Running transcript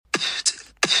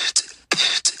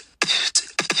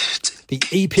The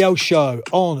EPL show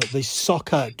on the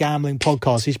Soccer Gambling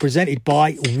Podcast is presented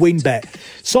by WynnBET.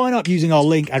 Sign up using our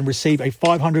link and receive a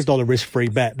 $500 risk-free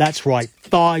bet. That's right,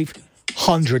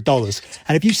 $500.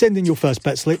 And if you send in your first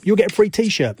bet slip, you'll get a free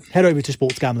t-shirt. Head over to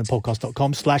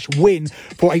sportsgamblingpodcast.com/win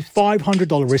for a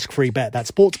 $500 risk-free bet. That's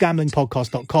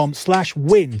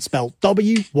sportsgamblingpodcast.com/win, spelled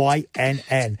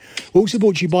WYNN. We're also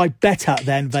brought to you by Better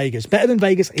Than Vegas. Better Than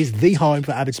Vegas is the home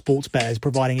for avid sports bettors,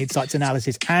 providing insights,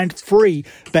 analysis, and free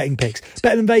betting picks.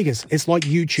 Better Than Vegas, it's like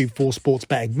YouTube for sports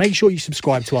betting. Make sure you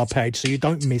subscribe to our page so you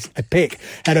don't miss a pick.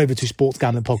 Head over to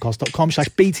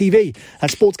sportsgamblingpodcast.com/BTV.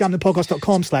 That's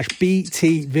sportsgamblingpodcast.com/BTV.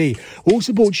 We're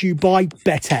also brought to you by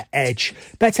Better Edge.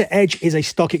 Better Edge is a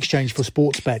stock exchange for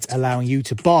sports bets, allowing you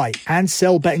to buy and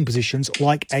sell betting positions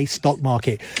like a stock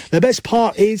market. The best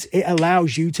part is it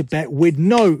allows you to bet with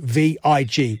no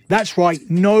VIG. That's right,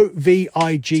 no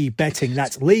VIG betting.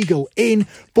 That's legal in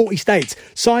 40 states.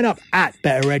 Sign up at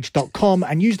betteredge.com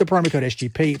and use the promo code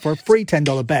SGP for a free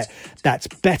 $10 bet. That's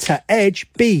Better Edge,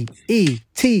 BETTOR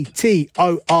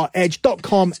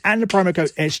edge.com and the promo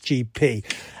code SGP.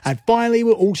 And finally,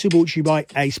 we're also brought to you by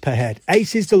Ace Per Head.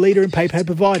 Ace is the leader in pay-per-head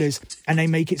providers, and they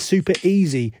make it super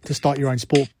easy to start your own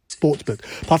sportsbook.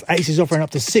 Plus, Ace is offering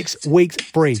up to 6 weeks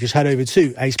free. Just head over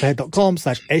to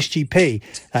aceperhead.com/SGP.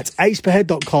 That's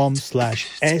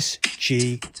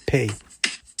aceperhead.com/SGP.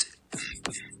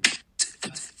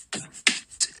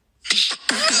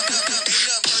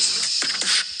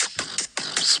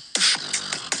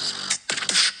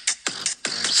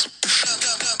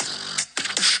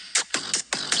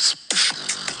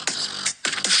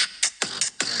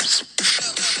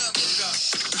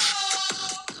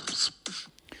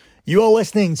 You are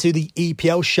listening to the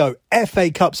EPL show, FA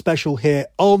Cup special here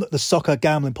on the Soccer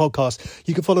Gambling Podcast.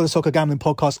 You can follow the Soccer Gambling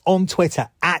Podcast on Twitter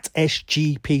at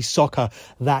SGP Soccer.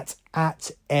 That's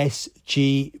at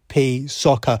SGP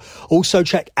Soccer. Also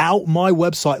check out my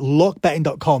website,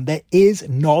 lockbetting.com. There is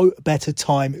no better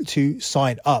time to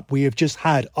sign up. We have just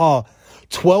had our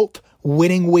 12th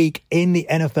winning week in the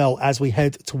NFL as we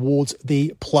head towards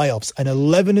the playoffs. An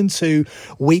 11-2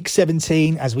 week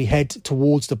 17 as we head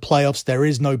towards the playoffs. There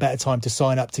is no better time to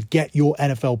sign up to get your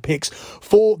NFL picks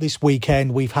for this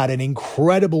weekend. We've had an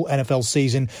incredible NFL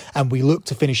season and we look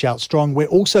to finish out strong. We're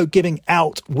also giving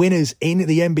out winners in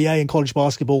the NBA and college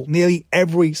basketball nearly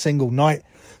every single night.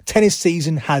 Tennis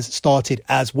season has started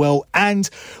as well, and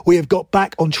we have got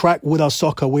back on track with our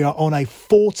soccer. We are on a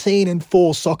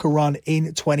 14-4 soccer run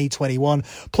in 2021,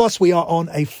 plus we are on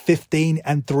a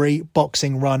 15-3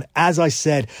 boxing run. As I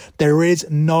said, there is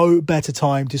no better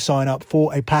time to sign up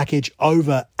for a package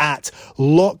over at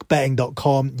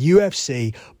lockbetting.com.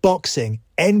 UFC, boxing,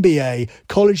 NBA,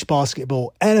 college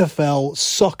basketball, NFL,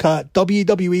 soccer,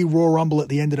 WWE Royal Rumble at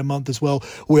the end of the month as well.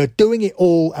 We are doing it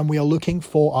all and we are looking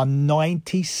for our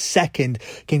 92nd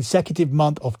consecutive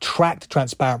month of tracked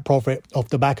transparent profit off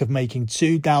the back of making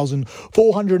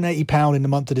 £2,480 in the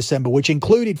month of December, which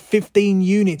included 15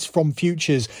 units from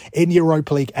futures in the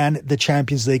Europa League and the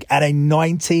Champions League at a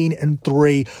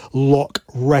 19-3 lock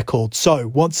record. So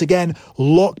once again,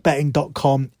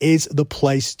 lockbetting.com is the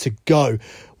place to go.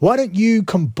 Why don't you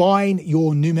combine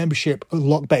your new membership at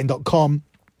lockbetting.com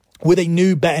with a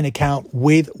new betting account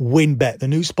with WynnBET, the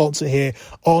new sponsor here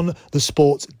on the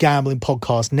Sports Gambling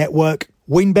Podcast Network.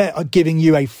 WynnBET are giving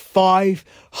you a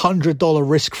 $500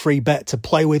 risk-free bet to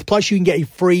play with. Plus, you can get a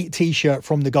free t-shirt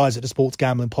from the guys at the Sports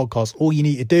Gambling Podcast. All you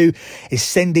need to do is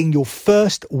send in your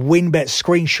first WynnBET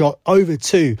screenshot over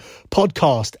to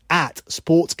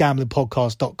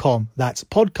podcast@sportsgamblingpodcast.com. That's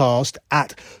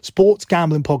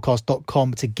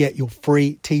podcast@sportsgamblingpodcast.com to get your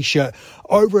free t-shirt.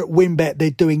 Over at WynnBET,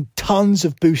 they're doing tons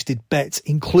of boosted bets,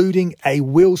 including a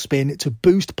wheel spin to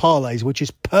boost parlays, which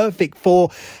is perfect for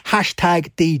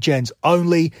 #DGens only.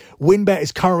 WynnBET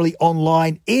is currently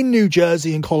online in New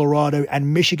Jersey and Colorado,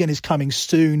 and Michigan is coming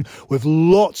soon with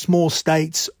lots more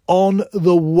states on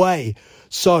the way.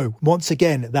 So once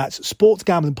again, that's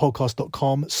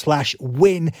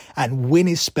sportsgamblingpodcast.com/win, and win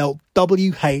is spelled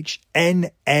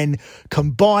WHNN.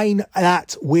 Combine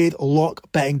that with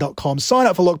lockbetting.com. Sign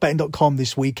up for lockbetting.com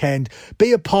this weekend.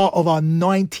 Be a part of our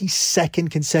 92nd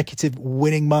consecutive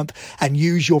winning month and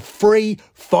use your free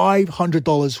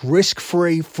 $500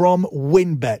 risk-free from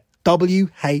WynnBET.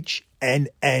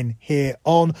 WHNN here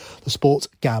on the Sports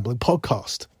Gambling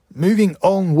Podcast. Moving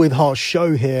on with our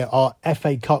show here, our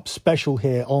FA Cup special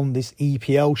here on this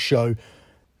EPL show.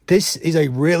 This is a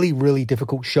really, really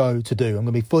difficult show to do. I'm going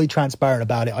to be fully transparent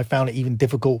about it. I found it even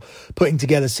difficult putting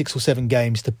together 6 or 7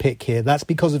 games to pick here. That's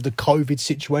because of the COVID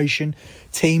situation.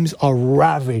 Teams are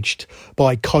ravaged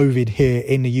by COVID here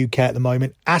in the UK at the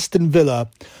moment. Aston Villa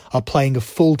are playing a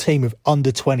full team of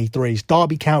under 23s.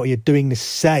 Derby County are doing the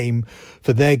same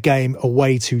for their game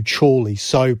away to Chorley.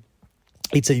 So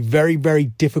it's a very, very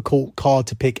difficult card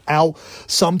to pick out.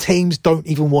 Some teams don't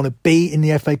even want to be in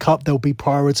the FA Cup. They'll be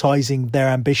prioritising their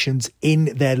ambitions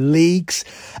in their leagues.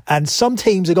 And some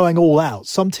teams are going all out.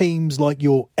 Some teams like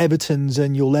your Evertons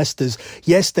and your Leicesters,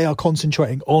 yes, they are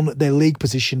concentrating on their league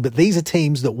position, but these are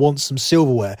teams that want some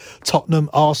silverware. Tottenham,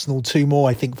 Arsenal, 2 more,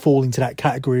 I think, fall into that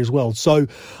category as well. So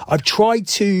I've tried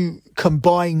to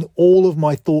combine all of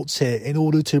my thoughts here in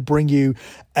order to bring you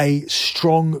a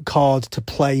strong card to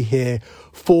play here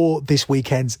for this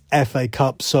weekend's FA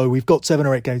Cup. So we've got 7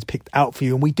 or 8 games picked out for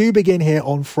you. And we do begin here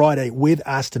on Friday with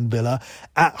Aston Villa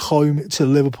at home to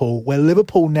Liverpool, where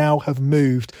Liverpool now have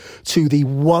moved to the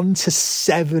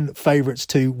 1-7 favourites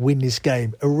to win this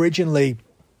game. Originally,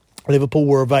 Liverpool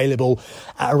were available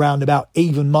at around about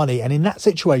even money. And in that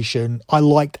situation, I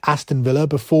liked Aston Villa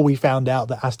before we found out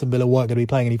that Aston Villa weren't going to be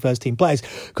playing any first team players,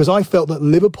 because I felt that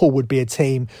Liverpool would be a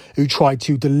team who tried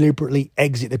to deliberately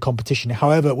exit the competition.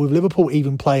 However, with Liverpool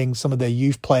even playing some of their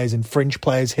youth players and fringe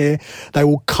players here, they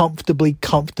will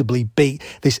comfortably beat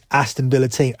this Aston Villa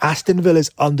team. Aston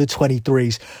Villa's under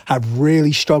 23s have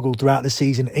really struggled throughout the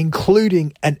season,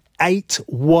 including an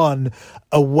 8-1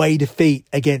 away defeat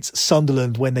against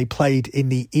Sunderland when they played in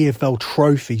the EFL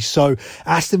Trophy. So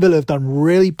Aston Villa have done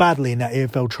really badly in that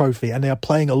EFL Trophy, and they are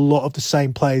playing a lot of the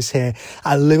same players here,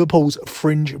 and Liverpool's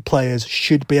fringe players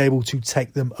should be able to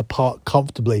take them apart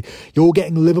comfortably. You're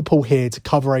getting Liverpool here to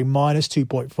cover a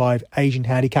 -2.5 Asian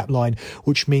handicap line,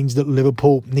 which means that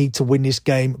Liverpool need to win this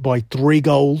game by 3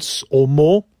 goals or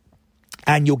more,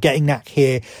 and you're getting that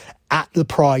here at the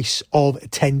price of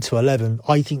 10-11.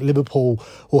 I think Liverpool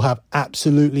will have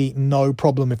absolutely no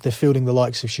problem, if they're fielding the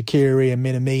likes of Shaqiri and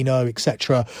Minamino,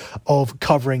 etc., of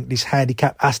covering this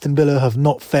handicap. Aston Villa have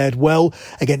not fared well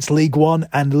against League One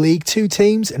and League Two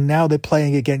teams, and now they're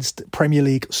playing against Premier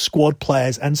League squad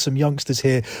players and some youngsters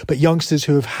here, but youngsters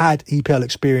who have had EPL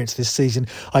experience this season.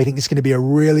 I think it's going to be a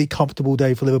really comfortable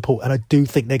day for Liverpool, and I do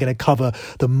think they're going to cover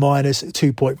the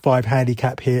 -2.5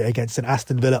 handicap here against an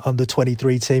Aston Villa under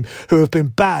 23 team who have been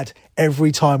bad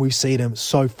every time we've seen them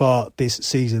so far this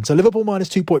season. So Liverpool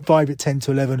 -2.5 at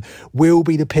 10-11 will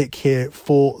be the pick here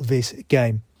for this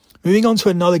game. Moving on to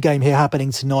another game here happening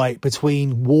tonight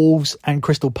between Wolves and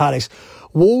Crystal Palace.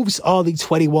 Wolves are the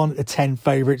 21-10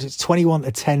 favourites. It's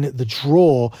 21-10 the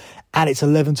draw, and it's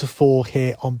 11-4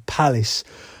 here on Palace.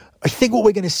 I think what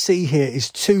we're going to see here is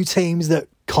 2 teams that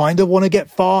kind of want to get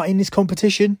far in this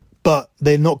competition, but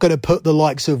they're not going to put the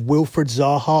likes of Wilfred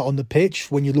Zaha on the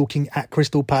pitch when you're looking at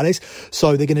Crystal Palace.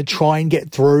 So they're going to try and get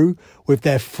through with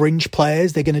their fringe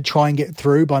players. They're going to try and get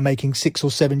through by making 6 or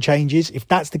 7 changes. If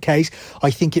that's the case, I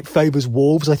think it favours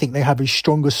Wolves. I think they have a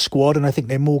stronger squad, and I think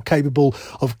they're more capable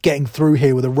of getting through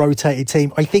here with a rotated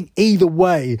team. I think either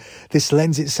way, this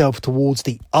lends itself towards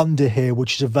the under here,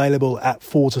 which is available at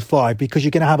 4-5, because you're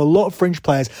going to have a lot of fringe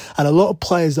players and a lot of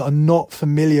players that are not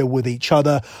familiar with each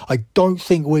other. I don't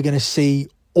think we're going to see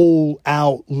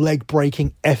all-out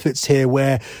leg-breaking efforts here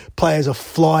where players are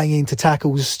flying into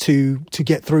tackles to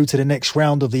get through to the next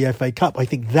round of the FA Cup. I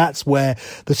think that's where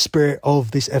the spirit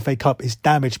of this FA Cup is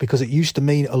damaged, because it used to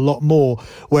mean a lot more,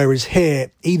 whereas here,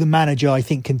 either manager, I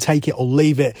think, can take it or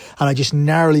leave it, and I just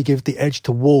narrowly give the edge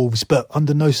to Wolves. But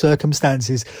under no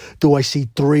circumstances do I see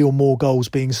 3 or more goals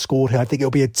being scored here. I think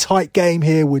it'll be a tight game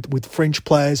here with fringe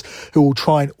players who will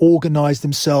try and organise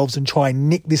themselves and try and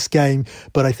nick this game,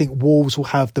 but I think Wolves will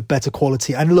have the better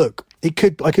quality. And look, I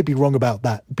could be wrong about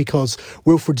that, because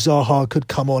Wilfred Zaha could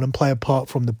come on and play a part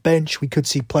from the bench. We could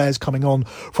see players coming on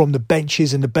from the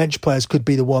benches, and the bench players could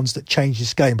be the ones that change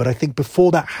this game. But I think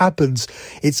before that happens,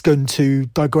 it's going to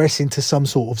digress into some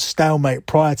sort of stalemate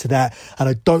prior to that, and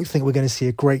I don't think we're going to see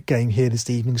a great game here this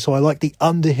evening. So I like the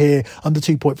under here, under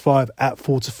 2.5 at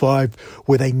 4-5,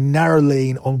 with a narrow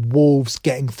lean on Wolves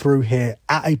getting through here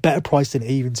at a better price than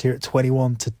evens here at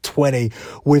 21-20,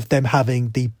 with them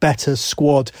having the better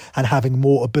squad and having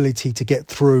more ability to get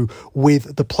through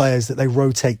with the players that they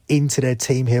rotate into their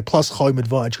team here, plus home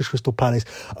advantage because Crystal Palace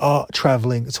are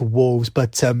travelling to Wolves.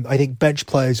 But I think bench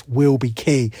players will be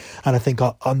key, and I think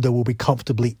our under will be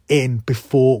comfortably in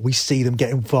before we see them get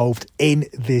involved in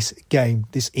this game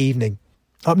this evening.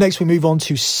 Up next, we move on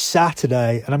to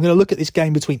Saturday, and I'm going to look at this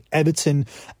game between Everton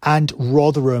and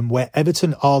Rotherham, where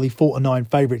Everton are the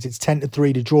 4-9 favourites. It's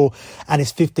 10-3 to draw, and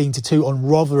it's 15-2 on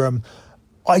Rotherham.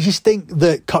 I just think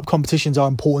that cup competitions are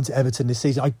important to Everton this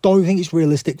season. I don't think it's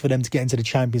realistic for them to get into the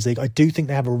Champions League. I do think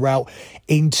they have a route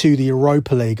into the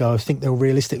Europa League. I think they'll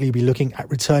realistically be looking at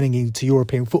returning into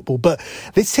European football. But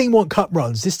this team want cup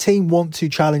runs. This team want to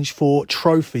challenge for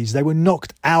trophies. They were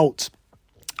knocked out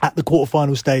at the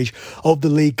quarterfinal stage of the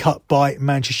League Cup by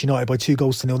Manchester United by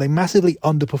 2-0. They massively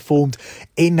underperformed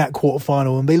in that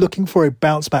quarterfinal, and they're looking for a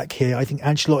bounce back here. I think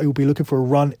Ancelotti will be looking for a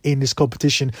run in this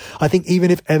competition. I think even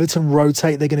if Everton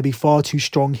rotate, they're going to be far too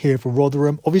strong here for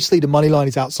Rotherham. Obviously, the money line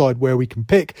is outside where we can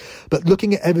pick, but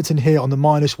looking at Everton here on the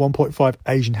minus 1.5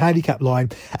 Asian handicap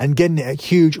line and getting it a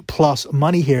huge plus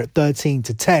money here at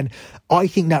 13-10, I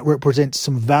think that represents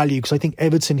some value, because I think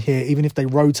Everton here, even if they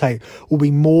rotate, will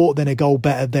be more than a goal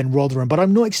better than Rotherham. But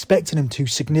I'm not expecting them to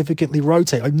significantly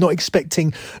rotate. I'm not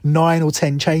expecting 9 or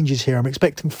 10 changes here. I'm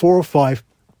expecting 4 or 5.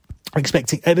 I'm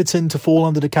expecting Everton to fall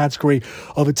under the category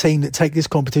of a team that take this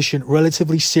competition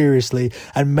relatively seriously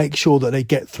and make sure that they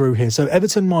get through here. So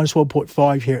Everton minus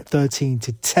 1.5 here at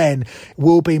 13-10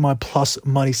 will be my plus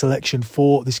money selection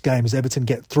for this game as Everton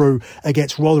get through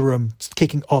against Rotherham,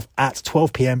 kicking off at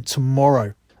 12 p.m.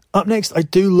 tomorrow. Up next, I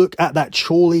do look at that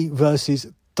Chorley versus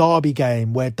Derby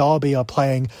game where Derby are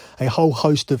playing a whole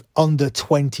host of under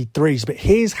 23s. But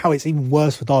here's how it's even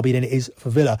worse for Derby than it is for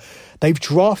Villa. They've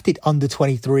drafted under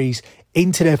 23s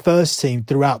into their first team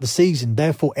throughout the season.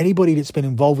 Therefore, anybody that's been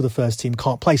involved with the first team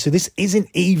can't play. So this isn't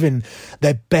even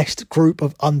their best group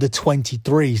of under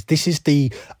 23s. This is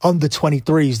the under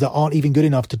 23s that aren't even good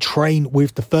enough to train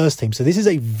with the first team. So this is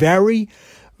a very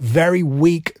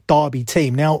weak Derby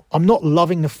team. Now, I'm not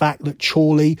loving the fact that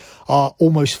Chorley are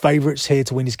almost favourites here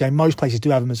to win this game. Most places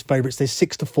do have them as favourites. They're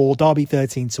 6-4, Derby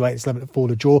 13-8, it's 11-4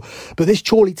 to draw. But this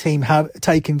Chorley team have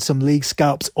taken some league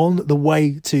scalps on the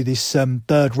way to this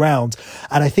third round,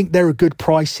 and I think they're a good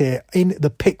price here in the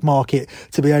pick market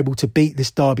to be able to beat this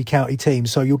Derby County team.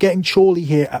 So you're getting Chorley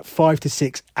here at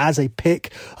 5-6 as a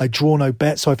pick, a draw no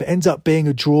bet. So if it ends up being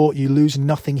a draw, you lose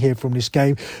nothing here from this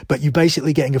game, but you're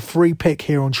basically getting a free pick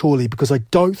here on Chorley, because I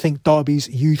don't think Derby's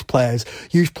youth players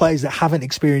that haven't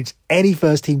experienced any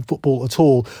first team football at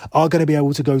all, are going to be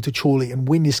able to go to Chorley and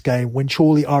win this game when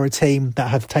Chorley are a team that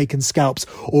have taken scalps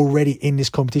already in this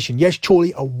competition. Yes,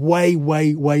 Chorley are way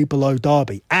below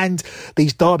Derby, and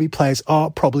these Derby players are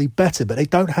probably better, but they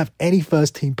don't have any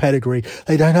first team pedigree.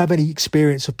 They don't have any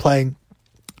experience of playing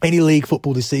any league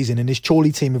football this season, and this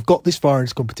Chorley team have got this far in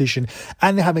this competition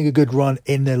and they're having a good run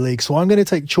in their league. So I'm going to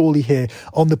take Chorley here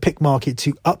on the pick market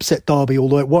to upset Derby,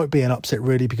 although it won't be an upset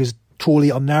really, because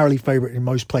Chorley are narrowly favourite in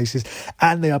most places,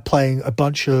 and they are playing a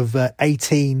bunch of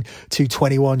 18 to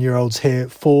 21 year olds here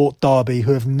for Derby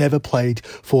who have never played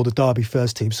for the Derby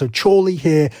first team. So Chorley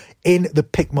here in the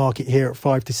pick market here at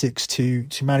 5-6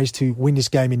 to manage to win this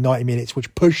game in 90 minutes,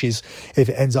 which pushes if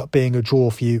it ends up being a draw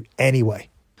for you anyway.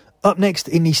 Up next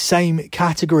in the same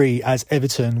category as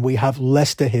Everton, we have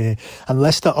Leicester here, and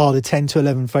Leicester are the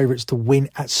 10-11 favourites to win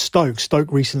at Stoke.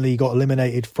 Stoke recently got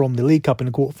eliminated from the League Cup in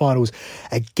the quarterfinals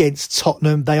against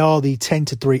Tottenham. They are the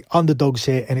 10-3 underdogs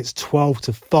here, and it's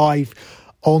 12-5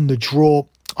 on the draw.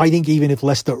 I think even if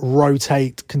Leicester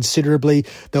rotate considerably,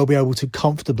 they'll be able to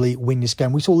comfortably win this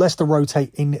game. We saw Leicester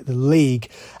rotate in the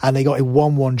league, and they got a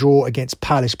 1-1 draw against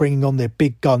Palace, bringing on their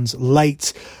big guns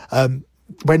late.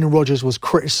 Brendan Rodgers was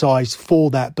criticised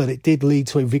for that, but it did lead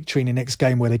to a victory in the next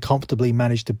game where they comfortably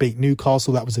managed to beat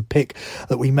Newcastle. That was a pick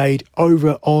that we made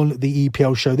over on the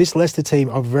EPL show. This Leicester team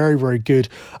are very good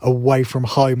away from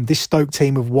home. This Stoke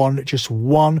team have won just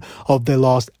one of their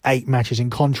last 8 matches. In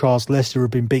contrast, Leicester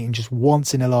have been beaten just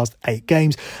once in their last 8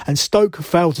 games, and Stoke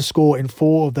failed to score in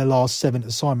 4 of their last 7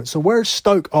 assignments. So whereas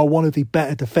Stoke are one of the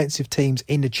better defensive teams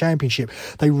in the Championship,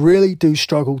 they really do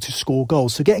struggle to score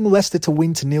goals. So getting Leicester to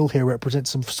win to nil here represents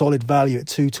some solid value at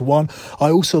 2-1. I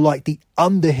also like the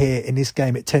under here in this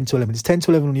game at 10-11. It's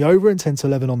 10-11 on the over and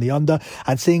 10-11 on the under,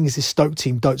 and seeing as this Stoke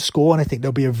team don't score, and I think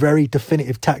there'll be a very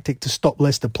definitive tactic to stop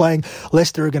Leicester playing.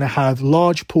 Leicester are going to have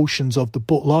large portions of the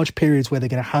ball, large periods where they're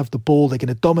going to have the ball, they're going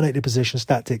to dominate the possession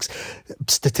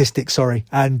statistics,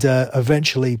 and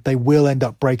eventually they will end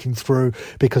up breaking through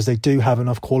because they do have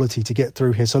enough quality to get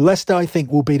through here. So Leicester, I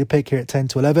think, will be the pick here at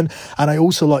 10-11, and I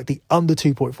also like the under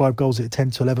 2.5 goals at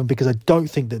 10-11 because I don't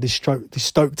think that this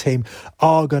Stoke team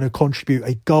are going to contribute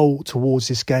a goal towards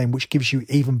this game, which gives you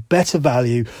even better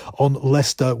value on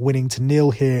Leicester winning to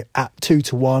nil here at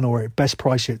 2-1, or at best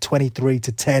price here at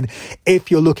 23-10. If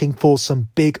you're looking for some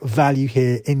big value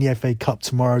here in the FA Cup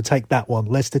tomorrow, take that one.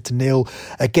 Leicester to nil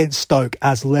against Stoke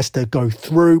as Leicester go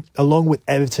through, along with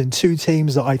Everton, 2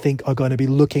 teams that I think are going to be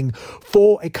looking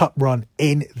for a cup run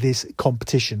in this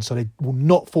competition. So they will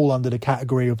not fall under the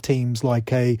category of teams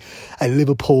like a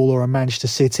Liverpool or a Manchester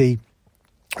City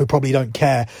who probably don't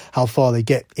care how far they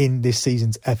get in this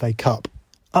season's FA Cup.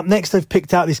 Up next, I've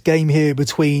picked out this game here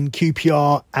between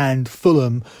QPR and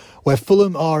Fulham, where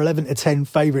Fulham are 11-10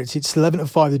 favourites. It's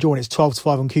 11-5 the draw, and it's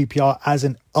 12-5 on QPR as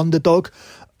an underdog.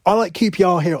 I like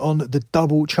QPR here on the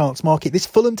double chance market. This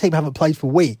Fulham team haven't played for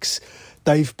weeks.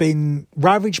 They've been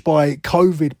ravaged by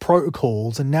COVID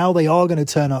protocols, and now they are going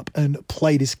to turn up and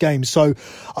play this game. So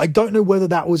I don't know whether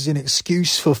that was an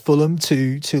excuse for Fulham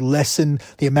to lessen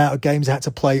the amount of games they had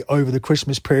to play over the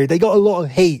Christmas period. They got a lot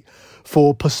of heat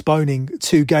for postponing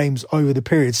 2 games over the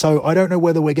period. So I don't know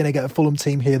whether we're going to get a Fulham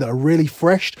team here that are really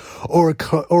fresh or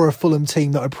a Fulham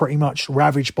team that are pretty much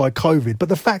ravaged by COVID. But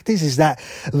the fact is that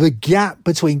the gap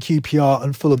between QPR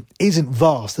and Fulham isn't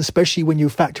vast, especially when you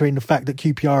factor in the fact that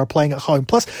QPR are playing at home.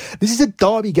 Plus, this is a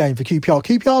derby game for QPR.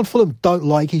 QPR and Fulham don't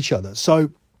like each other.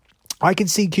 So I can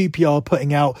see QPR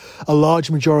putting out a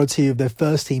large majority of their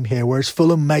first team here, whereas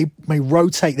Fulham may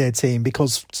rotate their team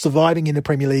because surviving in the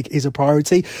Premier League is a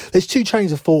priority. There's 2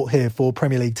 trains of thought here for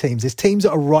Premier League teams. There's teams that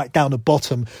are right down the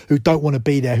bottom who don't want to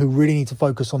be there, who really need to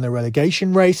focus on their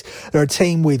relegation race. There are a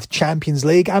team with Champions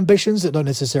League ambitions that don't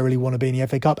necessarily want to be in the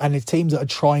FA Cup, and there's teams that are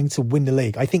trying to win the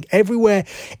league. I think everywhere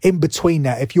in between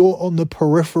that, if you're on the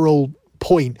peripheral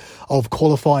point of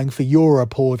qualifying for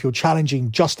Europe, or if you're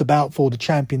challenging just about for the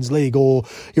Champions League, or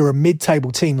you're a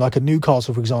mid-table team like a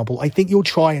Newcastle, for example, I think you'll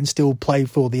try and still play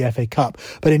for the FA Cup.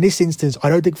 But in this instance, I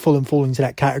don't think Fulham fall into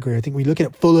that category. I think we look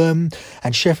at Fulham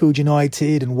and Sheffield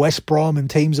United and West Brom and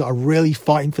teams that are really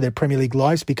fighting for their Premier League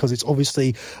lives, because it's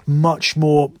obviously much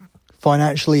more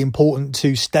financially important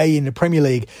to stay in the Premier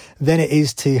League than it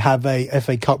is to have a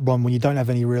FA Cup run when you don't have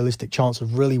any realistic chance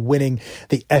of really winning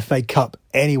the FA Cup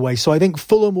anyway. So I think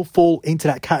Fulham will fall into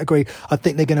that category. I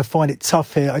think they're going to find it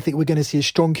tough here. I think we're going to see a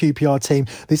strong QPR team.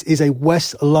 This is a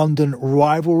West London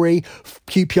rivalry.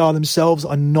 QPR themselves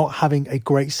are not having a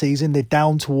great season. They're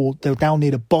down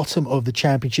near the bottom of the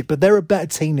Championship, but they're a better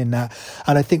team than that.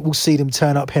 And I think we'll see them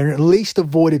turn up here and at least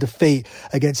avoid a defeat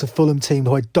against a Fulham team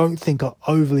who I don't think are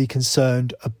overly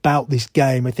concerned about this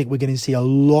game. I think we're going to see a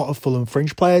lot of Fulham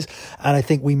fringe players, and I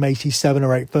think we may see 7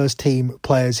 or 8 first team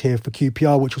players here for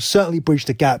QPR, which will certainly bridge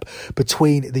the gap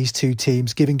between these 2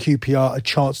 teams, giving QPR a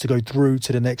chance to go through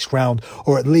to the next round,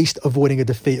 or at least avoiding a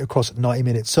defeat across 90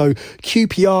 minutes. So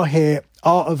QPR here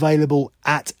are available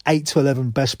at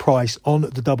 8-11 best price on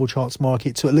the double chance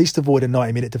market to at least avoid a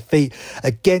 90-minute defeat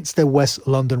against their West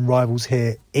London rivals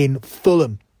here in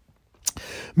Fulham.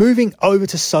 Moving over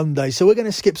to Sunday, so we're going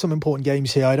to skip some important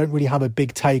games here. I don't really have a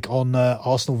big take on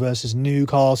Arsenal versus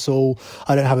Newcastle.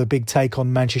 I don't have a big take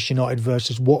on Manchester United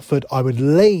versus Watford. I would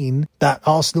lean that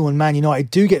Arsenal and Man United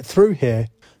do get through here,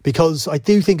 because I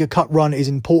do think a cup run is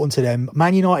important to them.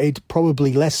 Man United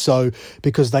probably less so,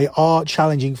 because they are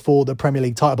challenging for the Premier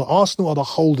League title. But Arsenal are the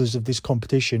holders of this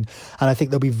competition, and I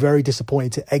think they'll be very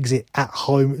disappointed to exit at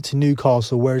home to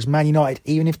Newcastle. Whereas Man United,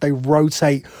 even if they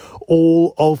rotate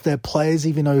all of their players,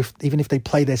 even if they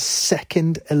play their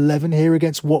second 11 here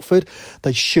against Watford,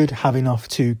 they should have enough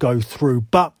to go through.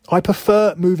 But I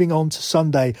prefer moving on to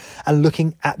Sunday and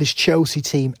looking at this Chelsea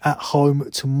team at home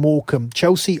to Morecambe.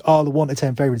 Chelsea are the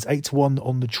 1-10 favourites, 8-1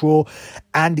 on the draw,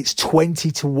 and it's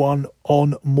 20-1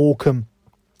 on Morecambe.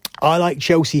 I like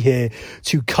Chelsea here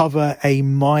to cover a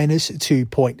minus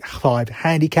 2.5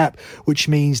 handicap, which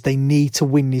means they need to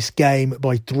win this game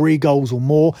by 3 goals or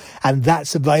more, and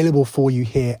that's available for you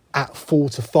here at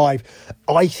 4-5.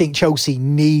 I think Chelsea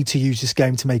need to use this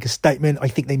game to make a statement. I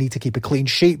think they need to keep a clean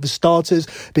sheet for starters,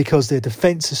 because their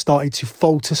defence has started to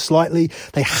falter slightly.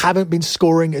 They haven't been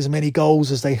scoring as many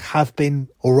goals as they have been,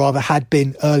 or rather had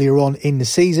been, earlier on in the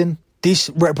season.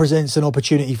 This represents an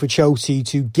opportunity for Chelsea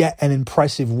to get an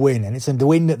impressive win, and it's a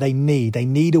win that they need. They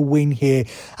need a win here,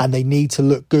 and they need to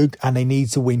look good, and they need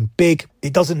to win big.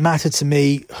 It doesn't matter to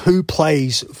me who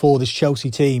plays for this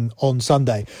Chelsea team on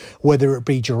Sunday, whether it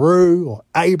be Giroud or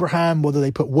Abraham, whether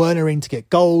they put Werner in to get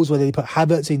goals, whether they put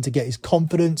Havertz in to get his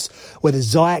confidence, whether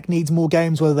Ziyech needs more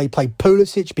games, whether they play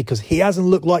Pulisic because he hasn't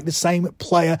looked like the same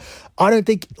player. I don't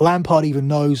think Lampard even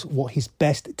knows what his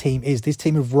best team is. This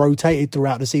team have rotated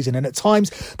throughout the season, and at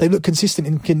times they look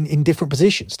consistent in different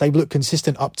positions. They've looked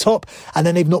consistent up top, and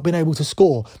then they've not been able to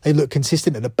score. They look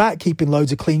consistent at the back, keeping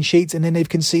loads of clean sheets, and then they've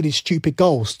conceded stupid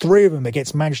goals. 3 of them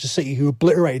against Manchester City, who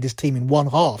obliterated this team in one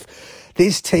half.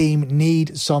 This team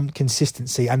need some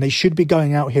consistency, and they should be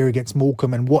going out here against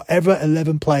Morecambe, and whatever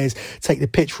 11 players take the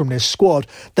pitch from their squad,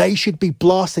 they should be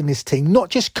blasting this team, not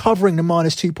just covering the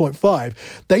minus 2.5.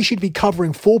 They should be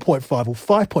covering 4.5 or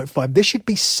 5.5. This should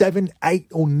be 7, 8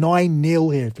 or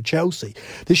 9-0 here for Chelsea.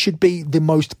 This should be the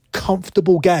most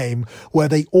comfortable game where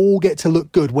they all get to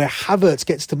look good, where Havertz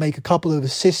gets to make a couple of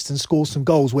assists and score some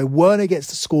goals, where Werner gets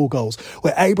to score goals,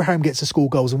 where Abraham gets to score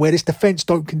goals, and where this defence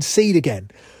don't concede again.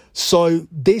 So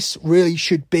this really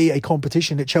should be a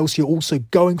competition that Chelsea are also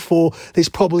going for. This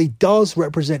probably does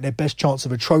represent their best chance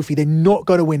of a trophy. They're not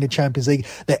going to win the Champions League.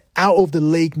 They're out of the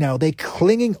league now. They're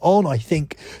clinging on, I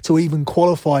think, to even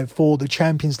qualify for the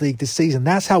Champions League this season.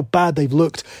 That's how bad they've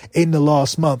looked in the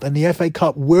last month. And the FA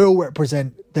Cup will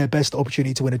represent their best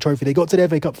opportunity to win a trophy. They got to the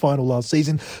FA Cup final last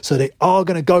season, so they are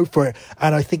going to go for it.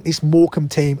 And I think this Morecambe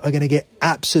team are going to get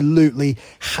absolutely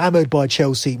hammered by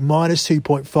Chelsea. Minus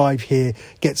 2.5 here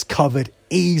gets covered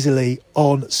easily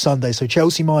on Sunday. So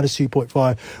Chelsea minus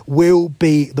 2.5 will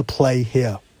be the play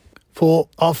here. For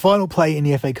our final play in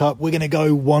the FA Cup, we're going to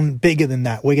go one bigger than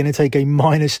that. We're going to take a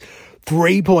minus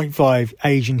 3.5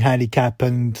 Asian handicap,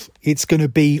 and it's going to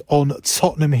be on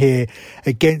Tottenham here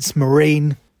against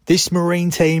Marine. This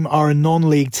Marine team are a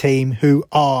non-league team who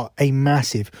are a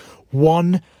massive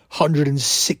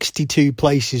 162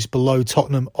 places below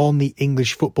Tottenham on the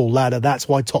English football ladder. That's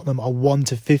why Tottenham are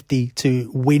 1-50 to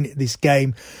win this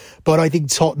game. But I think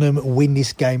Tottenham win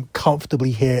this game comfortably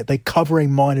here. They're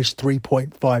covering minus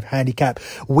 3.5 handicap,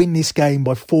 win this game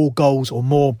by 4 goals or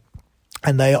more.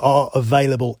 And they are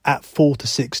available at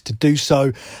 4-6 to do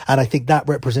so. And I think that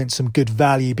represents some good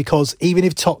value, because even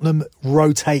if Tottenham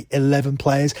rotate 11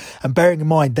 players, and bearing in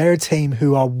mind, they're a team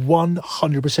who are 100%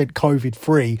 COVID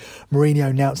free.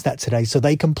 Mourinho announced that today, so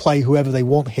they can play whoever they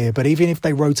want here. But even if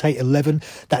they rotate 11,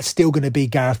 that's still going to be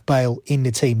Gareth Bale in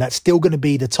the team. That's still going to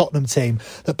be the Tottenham team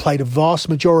that played a vast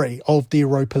majority of the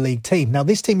Europa League team. Now,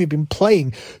 this team have been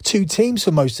playing 2 teams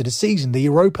for most of the season, the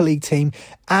Europa League team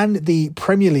and the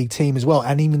Premier League team as well,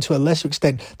 and even to a lesser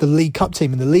extent the League Cup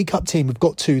team. And the League Cup team have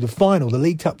got to the final. The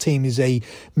League Cup team is a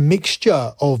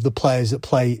mixture of the players that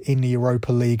play in the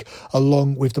Europa League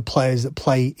along with the players that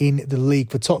play in the league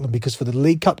for Tottenham, because for the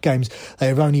League Cup games they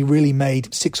have only really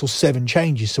made 6 or 7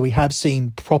 changes, so we have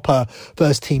seen proper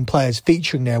first team players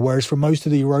featuring there, whereas for most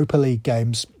of the Europa League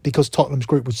games, because Tottenham's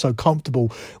group was so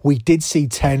comfortable, we did see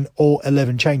 10 or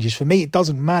 11 changes. For me, it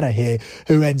doesn't matter here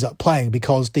who ends up playing,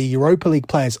 because the Europa League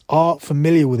players are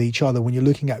familiar with each other. When you're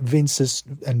looking at Vinicius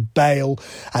and Bale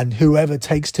and whoever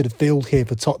takes to the field here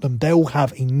for Tottenham, they'll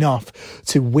have enough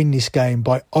to win this game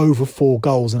by over 4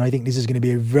 goals. And I think this is going to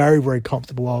be a very, very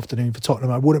comfortable afternoon for Tottenham.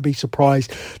 I wouldn't be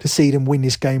surprised to see them win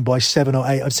this game by 7 or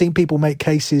 8. I've seen people make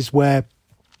cases where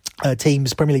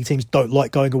Premier League teams don't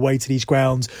like going away to these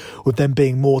grounds, with them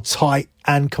being more tight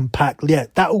and compact. Yeah,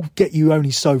 that will get you only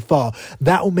so far.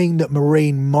 That will mean that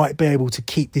Marine might be able to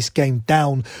keep this game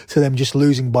down to them just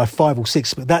losing by 5 or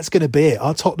 6, but that's going to be it.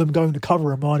 Are Tottenham going to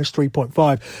cover a minus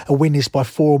 3.5 and win this by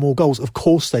 4 or more goals? Of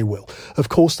course they will. Of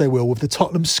course they will. With the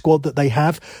Tottenham squad that they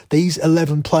have, these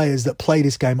 11 players that play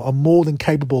this game are more than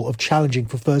capable of challenging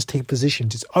for first team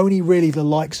positions. It's only really the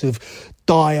likes of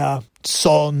Dyer,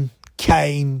 Son,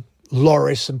 Kane,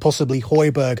 Lloris and possibly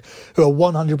Højbjerg who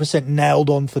are 100% nailed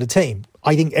on for the team.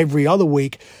 I think every other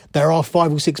week there are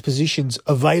 5 or 6 positions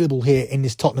available here in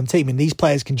this Tottenham team, and these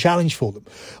players can challenge for them.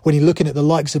 When you're looking at the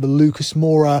likes of a Lucas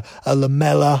Moura, a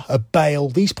Lamela, a Bale,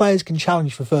 these players can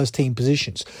challenge for first team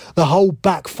positions. The whole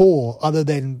back 4, other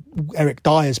than Eric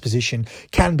Dyer's position,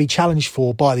 can be challenged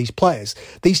for by these players.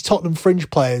 These Tottenham fringe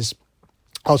players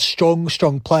are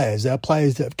strong players. They are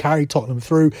players that have carried Tottenham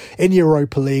through in the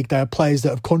Europa League. They are players that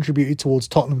have contributed towards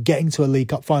Tottenham getting to a League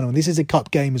Cup final. And this is a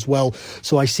cup game as well.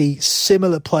 So I see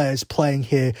similar players playing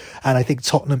here. And I think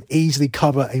Tottenham easily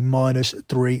cover a minus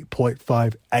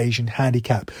 3.5 Asian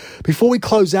handicap. Before we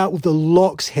close out with the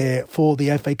locks here for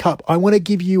the FA Cup, I want to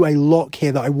give you a lock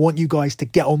here that I want you guys to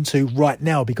get onto right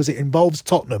now, because it involves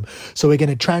Tottenham. So we're going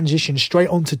to transition straight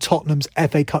onto Tottenham's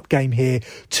FA Cup game here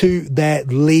to their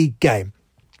league game.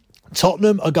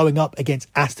 Tottenham are going up against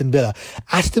Aston Villa.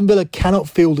 Aston Villa cannot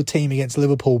field a team against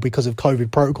Liverpool because of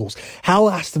COVID protocols. How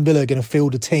are Aston Villa going to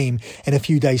field a team in a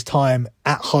few days' time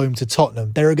at home to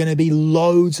Tottenham? There are going to be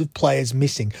loads of players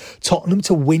missing. Tottenham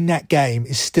to win that game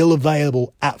is still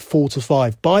available at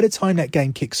 4-5. By the time that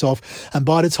game kicks off, and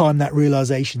by the time that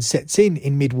realisation sets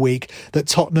in midweek, that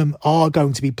Tottenham are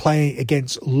going to be playing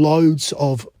against loads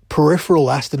of peripheral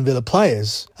Aston Villa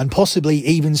players and possibly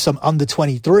even some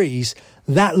under-23s,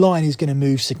 that line is going to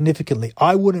move significantly.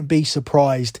 I wouldn't be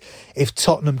surprised if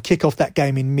Tottenham kick off that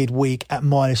game in midweek at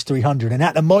minus 300. And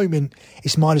at the moment,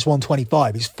 it's minus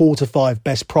 125. It's 4 to 5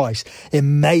 best price. There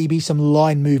may be some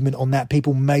line movement on that.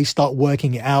 People may start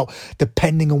working it out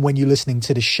depending on when you're listening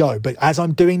to the show. But as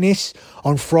I'm doing this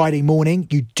on Friday morning,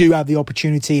 you do have the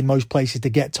opportunity in most places to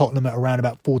get Tottenham at around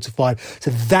about 4 to 5.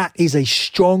 So that is a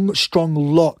strong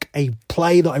lock, a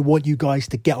play that I want you guys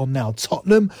to get on now.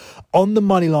 Tottenham on the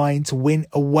money line to win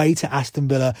away to Aston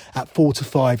Villa at 4 to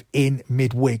 5 in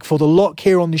midweek. For the lock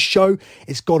here on the show,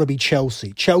 it's got to be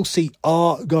Chelsea. Chelsea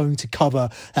are going to cover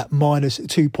at minus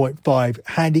 2.5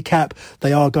 handicap.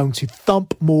 They are going to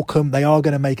thump Morecambe. They are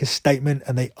going to make a statement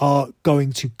and they are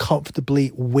going to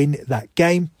comfortably win that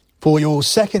game. For your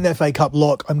second FA Cup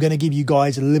lock, I'm going to give you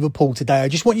guys Liverpool today. I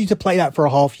just want you to play that for a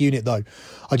half unit, though.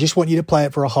 I just want you to play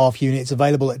it for a half unit. It's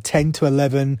available at 10 to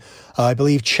 11. I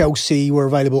believe Chelsea were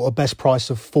available at a best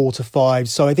price of 4 to 5.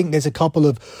 So I think there's a couple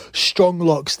of strong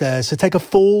locks there. So take a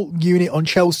full unit on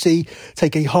Chelsea,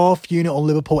 take a half unit on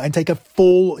Liverpool, and take a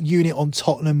full unit on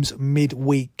Tottenham's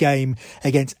midweek game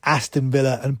against Aston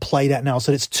Villa and play that now.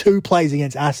 So it's 2 plays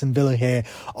against Aston Villa here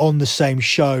on the same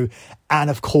show. And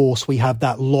of course, we have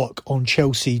that lock on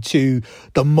Chelsea to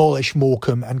demolish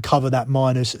Morecambe and cover that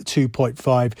minus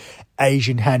 2.5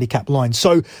 Asian handicap line.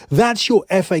 So that's your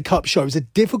FA Cup show. It's a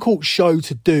difficult show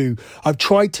to do. I've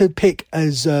tried to pick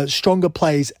as stronger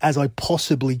plays as I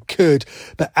possibly could.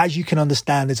 But as you can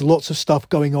understand, there's lots of stuff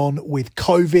going on with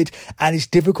COVID and it's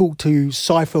difficult to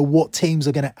cipher what teams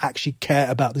are going to actually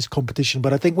care about this competition.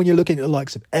 But I think when you're looking at the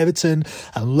likes of Everton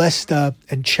and Leicester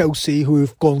and Chelsea, who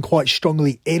have gone quite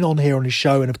strongly in on here on the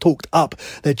show and have talked up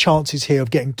their chances here of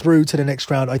getting through to the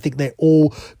next round, I think they're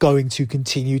all going to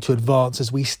continue to advance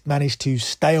as we manage to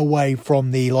stay away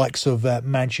from the likes of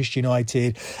Manchester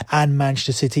United and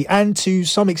Manchester City and to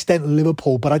some extent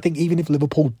Liverpool. But I think even if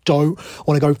Liverpool don't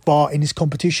want to go far in this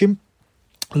competition,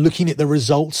 looking at the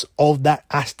results of that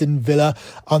Aston Villa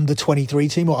under 23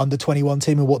 team or under 21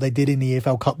 team and what they did in the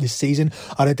EFL Cup this season,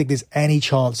 I don't think there's any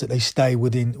chance that they stay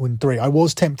within 3. I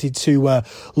was tempted to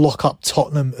lock up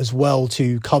Tottenham as well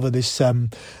to cover this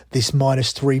this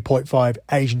minus 3.5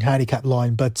 Asian handicap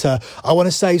line. But I want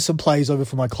to save some plays over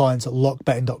for my clients at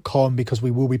lockbetting.com because we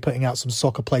will be putting out some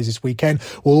soccer plays this weekend.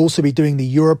 We'll also be doing the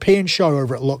European show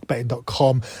over at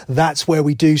lockbetting.com. That's where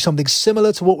we do something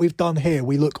similar to what we've done here.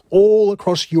 We look all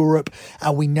across Europe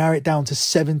and we narrow it down to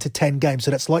 7 to 10 games.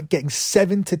 So that's like getting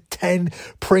 7 to 10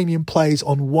 premium plays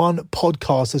on one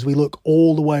podcast as we look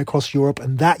all the way across Europe.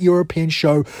 And that European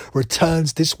show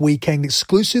returns this weekend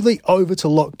exclusively over to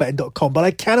lockbetting.com. But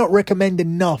I cannot recommend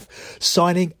enough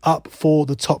signing up for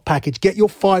the top package. Get your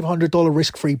 $500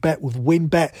 risk-free bet with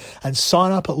WinBet and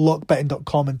sign up at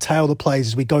lockbetting.com and tail the plays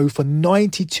as we go for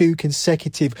 92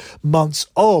 consecutive months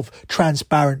of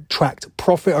transparent tracked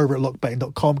profit over at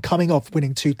lockbetting.com, coming off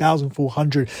winning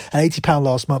 £2,480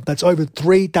 last month. That's over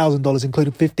 $3,000,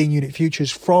 including 15-unit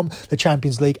futures from the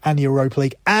Champions League and the Europa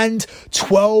League, and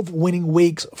 12 winning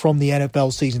weeks from the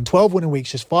NFL season. 12 winning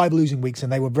weeks, just 5 losing weeks,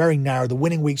 and they were very narrow. The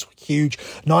winning weeks were huge.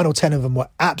 9 or 10 of them were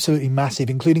absolutely massive,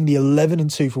 including the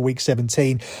 11-2 for week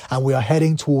 17. And we are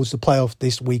heading towards the playoff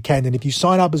this weekend. And if you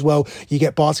sign up as well, you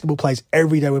get basketball plays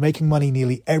every day. We're making money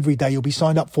nearly every day. You'll be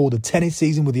signed up for the tennis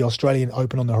season with the Australian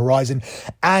Open on the horizon.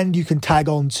 And you can tag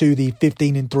on to the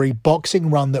 15-3 boxing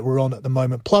run that we're on at the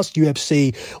moment. Plus,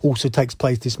 UFC also takes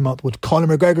place this month with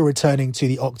Conor McGregor returning to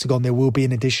the Octagon. There will be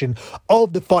an edition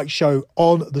of the Fight Show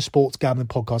on the Sports Gambling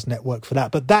Podcast Network for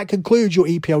that. But that concludes your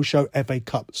EPL Show FA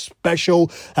Cup special.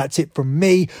 That's it from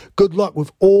me. Good luck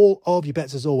with all of your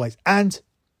bets as always. And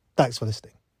thanks for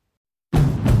listening.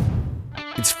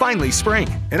 It's finally spring,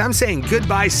 and I'm saying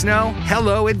goodbye snow,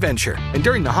 hello adventure. And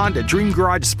during the Honda Dream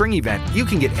Garage Spring Event, you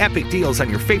can get epic deals on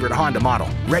your favorite Honda model.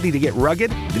 Ready to get rugged?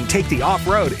 Then take the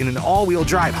off-road in an all-wheel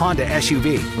drive Honda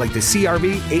SUV, like the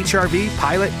CR-V, HR-V,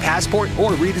 Pilot, Passport,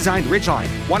 or redesigned Ridgeline.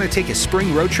 Want to take a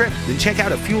spring road trip? Then check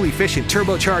out a fuel-efficient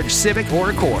turbocharged Civic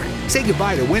or Accord. Say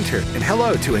goodbye to winter and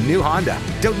hello to a new Honda.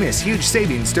 Don't miss huge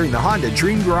savings during the Honda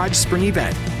Dream Garage Spring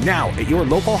Event, now at your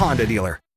local Honda dealer.